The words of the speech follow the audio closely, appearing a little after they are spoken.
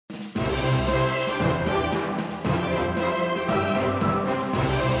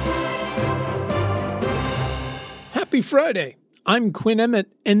Happy Friday! I'm Quinn Emmett,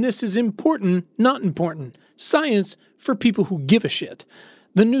 and this is Important, Not Important, Science for People Who Give a Shit.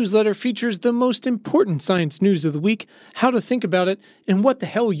 The newsletter features the most important science news of the week, how to think about it, and what the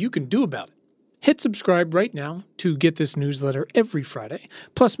hell you can do about it. Hit subscribe right now to get this newsletter every Friday,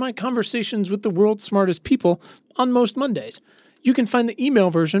 plus my conversations with the world's smartest people on most Mondays. You can find the email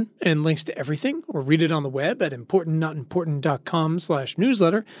version and links to everything, or read it on the web at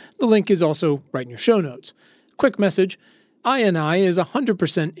importantnotimportant.com/newsletter. The link is also right in your show notes. Quick message, I&I is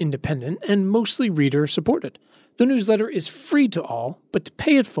 100% independent and mostly reader-supported. The newsletter is free to all, but to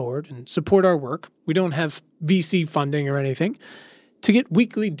pay it forward and support our work, we don't have VC funding or anything. To get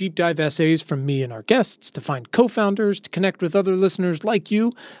weekly deep dive essays from me and our guests, to find co-founders, to connect with other listeners like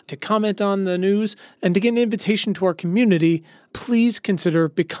you, to comment on the news, and to get an invitation to our community, please consider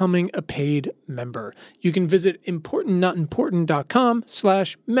becoming a paid member. You can visit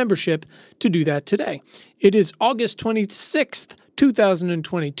importantnotimportant.com/membership to do that today. It is August 26th,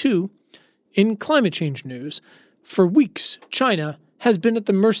 2022. In climate change news, for weeks, China has been at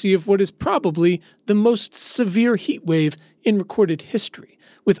the mercy of what is probably the most severe heat wave in recorded history,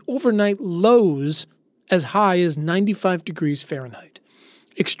 with overnight lows as high as 95 degrees Fahrenheit.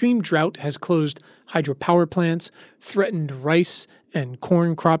 Extreme drought has closed hydropower plants, threatened rice and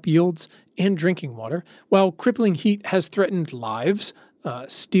corn crop yields, and drinking water, while crippling heat has threatened lives,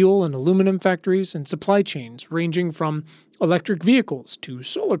 steel and aluminum factories, and supply chains ranging from electric vehicles to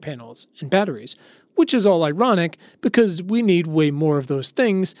solar panels and batteries, which is all ironic because we need way more of those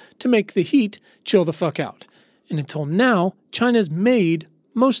things to make the heat chill the fuck out. And until now, China's made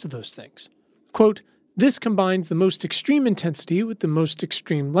most of those things. Quote, this combines the most extreme intensity with the most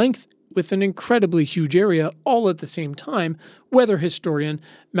extreme length with an incredibly huge area all at the same time, weather historian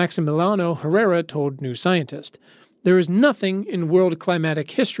Maximiliano Herrera told New Scientist. There is nothing in world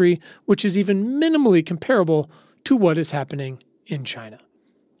climatic history which is even minimally comparable to what is happening in China.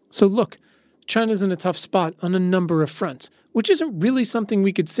 So look, China's in a tough spot on a number of fronts, which isn't really something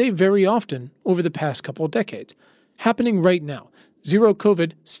we could say very often over the past couple of decades. Happening right now. Zero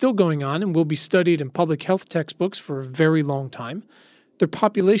COVID still going on and will be studied in public health textbooks for a very long time. Their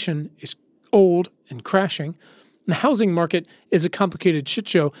population is old and crashing. The housing market is a complicated shit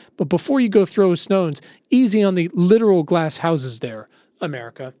show, but before you go throw stones, easy on the literal glass houses there,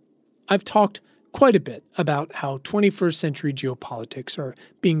 America. I've talked quite a bit about how 21st century geopolitics are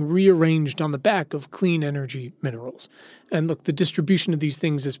being rearranged on the back of clean energy minerals. And look, the distribution of these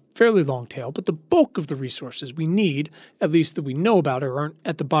things is fairly long tail, but the bulk of the resources we need, at least that we know about or aren't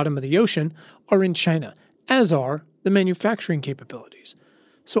at the bottom of the ocean, are in China, as are the manufacturing capabilities.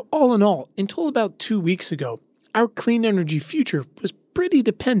 So all in all, until about 2 weeks ago, our clean energy future was pretty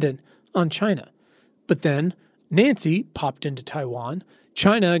dependent on China. But then Nancy popped into Taiwan,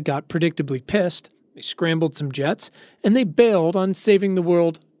 China got predictably pissed, they scrambled some jets, and they bailed on saving the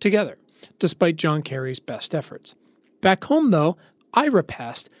world together, despite John Kerry's best efforts. Back home, though, IRA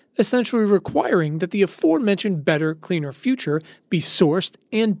passed, essentially requiring that the aforementioned better, cleaner future be sourced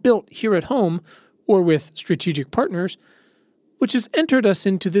and built here at home or with strategic partners, which has entered us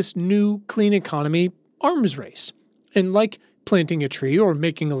into this new clean economy arms race. And like planting a tree or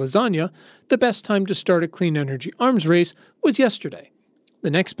making a lasagna, the best time to start a clean energy arms race was yesterday. The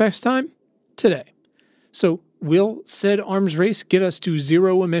next best time? Today. So will said arms race get us to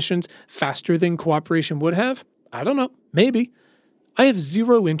zero emissions faster than cooperation would have? I don't know. Maybe. I have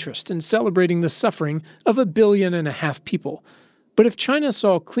zero interest in celebrating the suffering of 1.5 billion people. But if China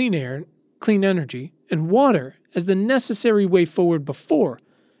saw clean air, clean energy, and water as the necessary way forward before,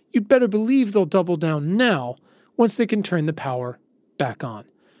 you'd better believe they'll double down now once they can turn the power back on.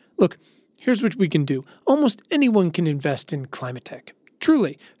 Look, here's what we can do. Almost anyone can invest in climate tech.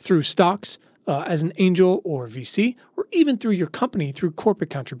 Truly, through stocks, as an angel or VC, or even through your company through corporate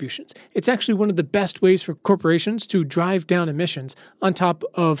contributions. It's actually one of the best ways for corporations to drive down emissions on top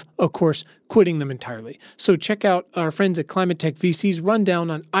of course, quitting them entirely. So check out our friends at Climate Tech VC's rundown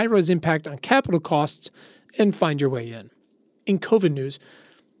on IRA's impact on capital costs and find your way in. In COVID news,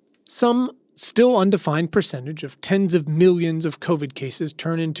 some still undefined percentage of tens of millions of COVID cases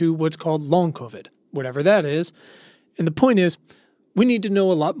turn into what's called long COVID, whatever that is. And the point is, we need to know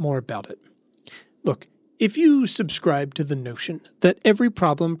a lot more about it. Look, if you subscribe to the notion that every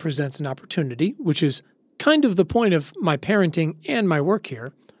problem presents an opportunity, which is kind of the point of my parenting and my work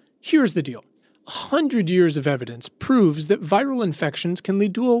here, here's the deal. 100 years of evidence proves that viral infections can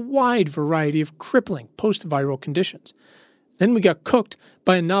lead to a wide variety of crippling post-viral conditions. Then we got cooked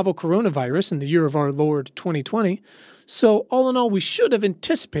by a novel coronavirus in the year of our Lord 2020, so all in all, we should have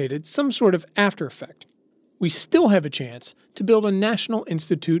anticipated some sort of after effect. we still have a chance to build a National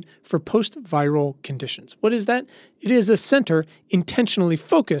Institute for Post-Viral Conditions. What is that? It is a center intentionally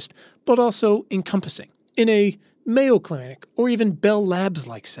focused, but also encompassing in a Mayo Clinic or even Bell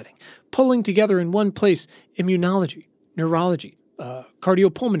Labs-like setting, pulling together in one place immunology, neurology,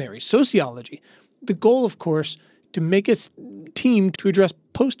 cardiopulmonary, sociology. The goal, of course, to make a team to address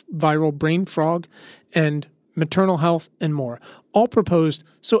post-viral brain fog and maternal health, and more, all proposed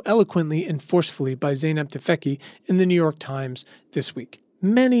so eloquently and forcefully by Zeynep Tufekci in the New York Times this week.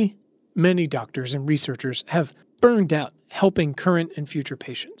 Many, many doctors and researchers have burned out helping current and future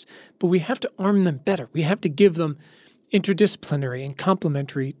patients, but we have to arm them better. We have to give them interdisciplinary and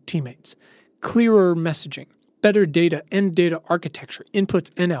complementary teammates, clearer messaging, better data and data architecture,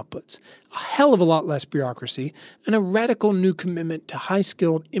 inputs and outputs, a hell of a lot less bureaucracy, and a radical new commitment to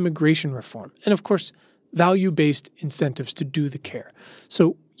high-skilled immigration reform, and of course, value-based incentives to do the care.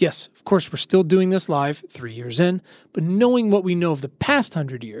 So yes, of course, we're still doing this live 3 years in, but knowing what we know of the past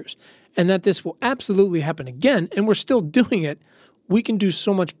 100 years and that this will absolutely happen again, and we're still doing it, we can do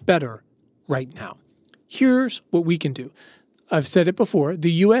so much better right now. Here's what we can do. I've said it before,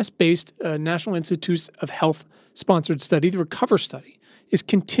 the U.S.-based National Institutes of Health sponsored study, the RECOVER study, is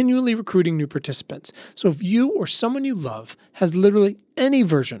continually recruiting new participants. So if you or someone you love has literally any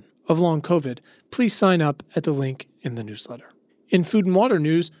version of long COVID, please sign up at the link in the newsletter. In food and water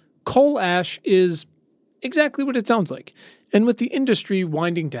news, coal ash is exactly what it sounds like. And with the industry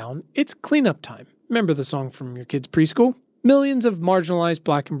winding down, it's cleanup time. Remember the song from your kids' preschool? Millions of marginalized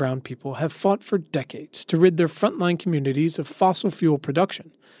Black and brown people have fought for decades to rid their frontline communities of fossil fuel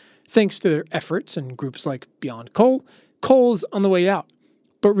production. Thanks to their efforts and groups like Beyond Coal, coal's on the way out.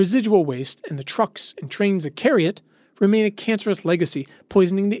 But residual waste and the trucks and trains that carry it remain a cancerous legacy,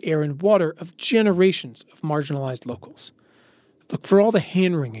 poisoning the air and water of generations of marginalized locals. Look, for all the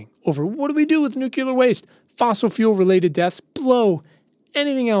hand-wringing over what do we do with nuclear waste, fossil fuel-related deaths blow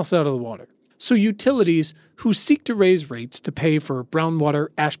anything else out of the water. So utilities who seek to raise rates to pay for brownwater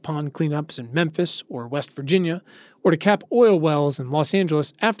ash pond cleanups in Memphis or West Virginia, or to cap oil wells in Los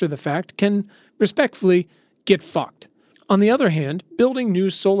Angeles after the fact, can respectfully get fucked. On the other hand, building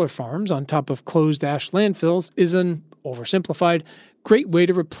new solar farms on top of closed ash landfills is an oversimplified, great way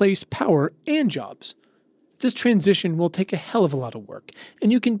to replace power and jobs. This transition will take a hell of a lot of work,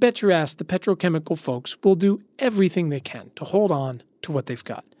 and you can bet your ass the petrochemical folks will do everything they can to hold on to what they've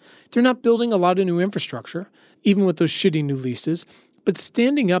got. They're not building a lot of new infrastructure, even with those shitty new leases, but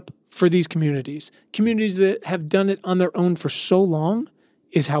standing up for these communities that have done it on their own for so long,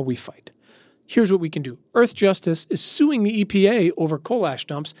 is how we fight. Here's what we can do. Earth Justice is suing the EPA over coal ash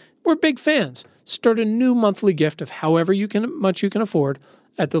dumps. We're big fans. Start a new monthly gift of however much you can afford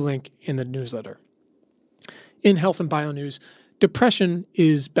at the link in the newsletter. In health and bio news, depression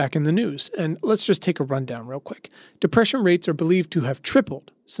is back in the news, and let's just take a rundown real quick. Depression rates are believed to have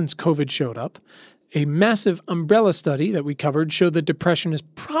tripled since COVID showed up. A massive umbrella study that we covered showed that depression is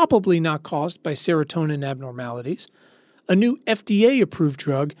probably not caused by serotonin abnormalities. A new FDA-approved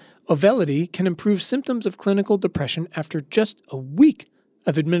drug, Auvelity, can improve symptoms of clinical depression after just a week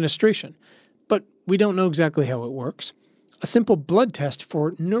of administration, but we don't know exactly how it works. A simple blood test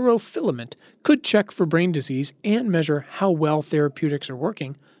for neurofilament could check for brain disease and measure how well therapeutics are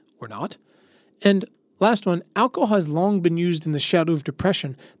working, or not. And last one, alcohol has long been used in the shadow of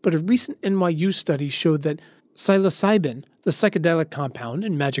depression, but a recent NYU study showed that psilocybin, the psychedelic compound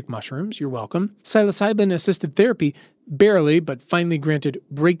in magic mushrooms, you're welcome, psilocybin-assisted therapy, barely but finally granted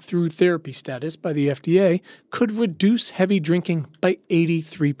breakthrough therapy status by the FDA, could reduce heavy drinking by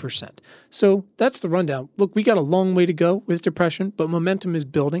 83%. So that's the rundown. Look, we got a long way to go with depression, but momentum is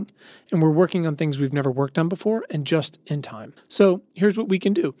building, and we're working on things we've never worked on before and just in time. So here's what we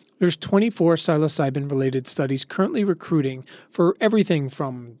can do. There's 24 psilocybin-related studies currently recruiting for everything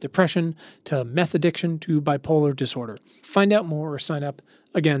from depression to meth addiction to bipolar disorder. Find out more or sign up,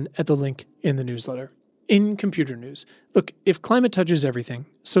 again, at the link in the newsletter. In computer news, look, if climate touches everything,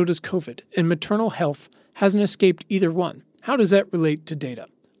 so does COVID, and maternal health hasn't escaped either one. How does that relate to data?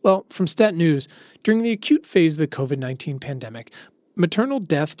 Well, from Stat News, during the acute phase of the COVID-19 pandemic, maternal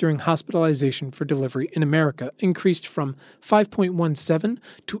death during hospitalization for delivery in America increased from 5.17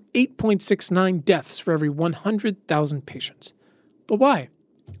 to 8.69 deaths for every 100,000 patients. But why?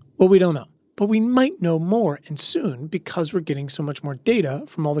 Well, we don't know. But we might know more and soon because we're getting so much more data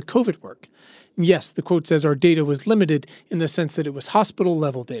from all the COVID work. And yes, the quote says our data was limited in the sense that it was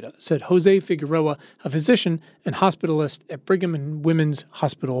hospital-level data, said Jose Figueroa, a physician and hospitalist at Brigham and Women's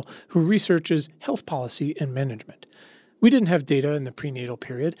Hospital who researches health policy and management. We didn't have data in the prenatal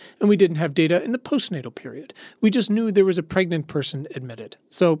period, and we didn't have data in the postnatal period. We just knew there was a pregnant person admitted.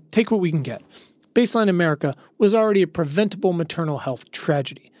 So take what we can get. Baseline America was already a preventable maternal health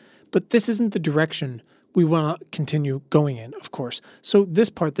tragedy. But this isn't the direction we want to continue going in, of course. So this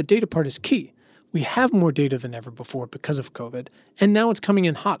part, the data part, is key. We have more data than ever before because of COVID, and now it's coming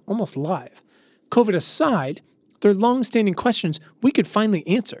in hot, almost live. COVID aside, there are long-standing questions we could finally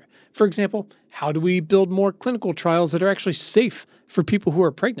answer. For example, how do we build more clinical trials that are actually safe for people who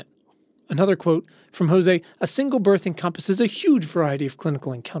are pregnant? Another quote from Jose, a single birth encompasses a huge variety of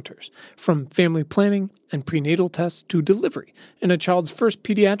clinical encounters, from family planning and prenatal tests to delivery and a child's first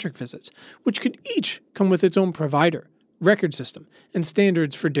pediatric visits, which could each come with its own provider, record system, and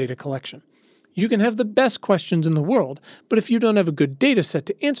standards for data collection. You can have the best questions in the world, but if you don't have a good data set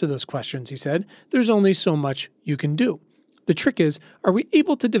to answer those questions, he said, there's only so much you can do. The trick is, are we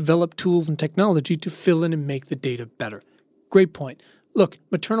able to develop tools and technology to fill in and make the data better? Great point. Look,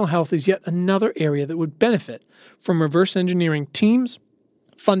 maternal health is yet another area that would benefit from reverse engineering teams,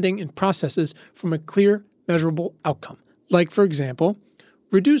 funding, and processes from a clear, measurable outcome. Like, for example,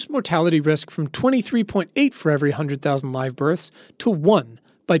 reduce mortality risk from 23.8 for every 100,000 live births to 1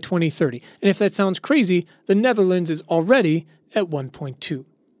 by 2030. And if that sounds crazy, the Netherlands is already at 1.2.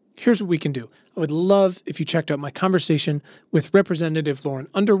 Here's what we can do. I would love if you checked out my conversation with Representative Lauren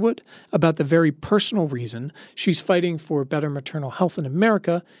Underwood about the very personal reason she's fighting for better maternal health in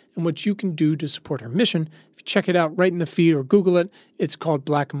America and what you can do to support her mission. If you check it out right in the feed or Google it, it's called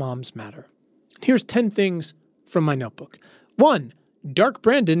Black Moms Matter. Here's 10 things from my notebook. 1. Dark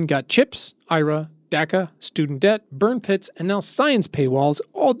Brandon got CHIPS, IRA, DACA, student debt, burn pits, and now science paywalls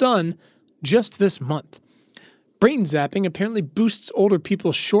all done just this month. Brain zapping apparently boosts older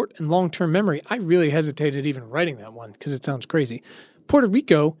people's short and long-term memory. I really hesitated even writing that one because it sounds crazy. Puerto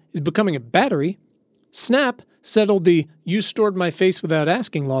Rico is becoming a battery. Snap settled the "you stored my face without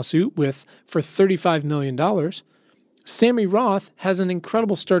asking" lawsuit for $35 million. Sammy Roth has an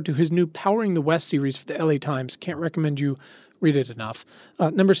incredible start to his new Powering the West series for the LA Times. Can't recommend you read it enough.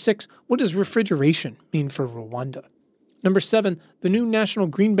 Number 6, what does refrigeration mean for Rwanda? Number 7, the new National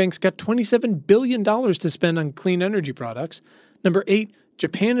Green Bank's got $27 billion to spend on clean energy products. Number 8,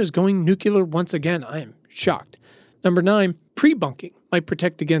 Japan is going nuclear once again. I am shocked. Number 9, pre-bunking might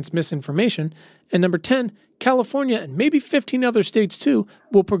protect against misinformation. And number 10, California and maybe 15 other states too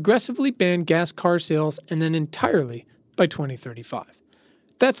will progressively ban gas car sales and then entirely by 2035.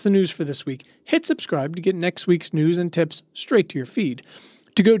 That's the news for this week. Hit subscribe to get next week's news and tips straight to your feed.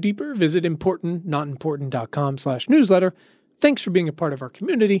 To go deeper, visit importantnotimportant.com/newsletter. Thanks for being a part of our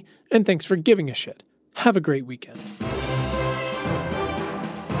community, and thanks for giving a shit. Have a great weekend.